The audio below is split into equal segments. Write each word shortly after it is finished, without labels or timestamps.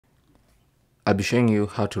I'll be showing you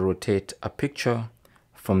how to rotate a picture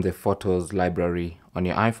from the Photos library on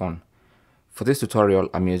your iPhone. For this tutorial,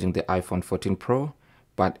 I'm using the iPhone 14 Pro,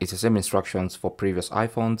 but it's the same instructions for previous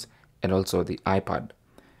iPhones and also the iPad.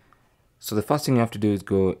 So the first thing you have to do is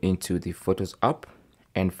go into the Photos app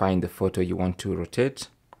and find the photo you want to rotate.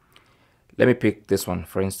 Let me pick this one,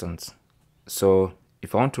 for instance. So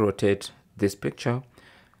if I want to rotate this picture,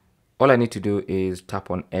 all I need to do is tap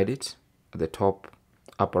on Edit at the top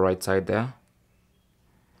upper right side there.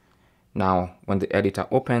 Now, when the editor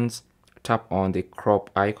opens, tap on the crop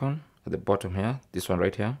icon at the bottom here, this one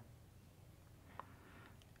right here.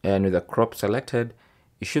 And with the crop selected,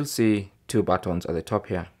 you should see two buttons at the top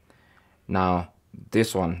here. Now,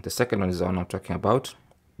 this one, the second one is the one I'm talking about.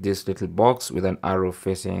 This little box with an arrow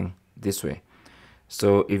facing this way.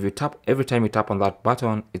 So if you tap, every time you tap on that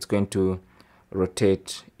button, it's going to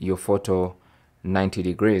rotate your photo 90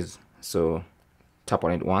 degrees. So tap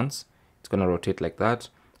on it once, it's going to rotate like that.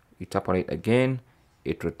 You tap on it again,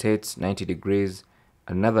 it rotates 90 degrees,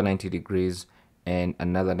 another 90 degrees, and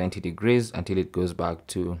another 90 degrees until it goes back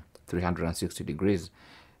to 360 degrees.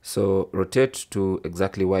 So rotate to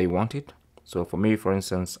exactly where you want it. So for me, for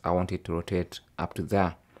instance, I want it to rotate up to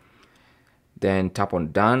there. Then tap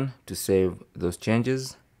on Done to save those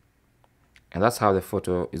changes. And that's how the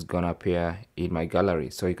photo is going to appear in my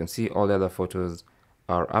gallery. So you can see all the other photos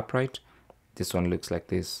are upright. This one looks like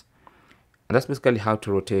this. And that's basically how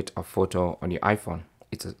to rotate a photo on your iPhone.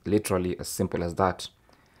 It's literally as simple as that.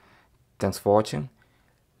 Thanks for watching.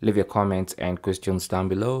 Leave your comments and questions down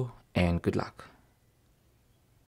below, and good luck.